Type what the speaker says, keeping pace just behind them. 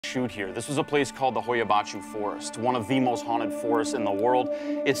shoot here. This was a place called the Hoia Baciu Forest, one of the most haunted forests in the world.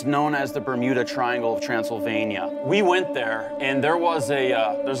 It's known as the Bermuda Triangle of Transylvania. We went there, and there was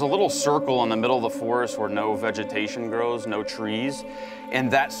there's a little circle in the middle of the forest where no vegetation grows, no trees, and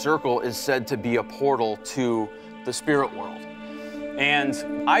that circle is said to be a portal to the spirit world.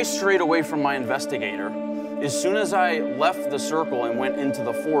 And I strayed away from my investigator. As soon as I left the circle and went into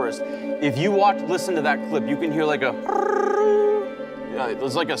the forest, if you listen to that clip, you can hear like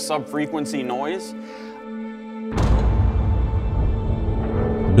there's like a sub-frequency noise.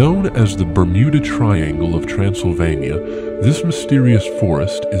 Known as the Bermuda Triangle of Transylvania, this mysterious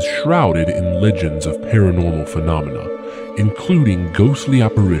forest is shrouded in legends of paranormal phenomena, including ghostly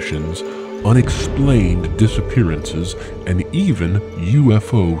apparitions, unexplained disappearances, and even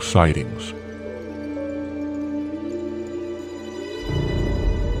UFO sightings.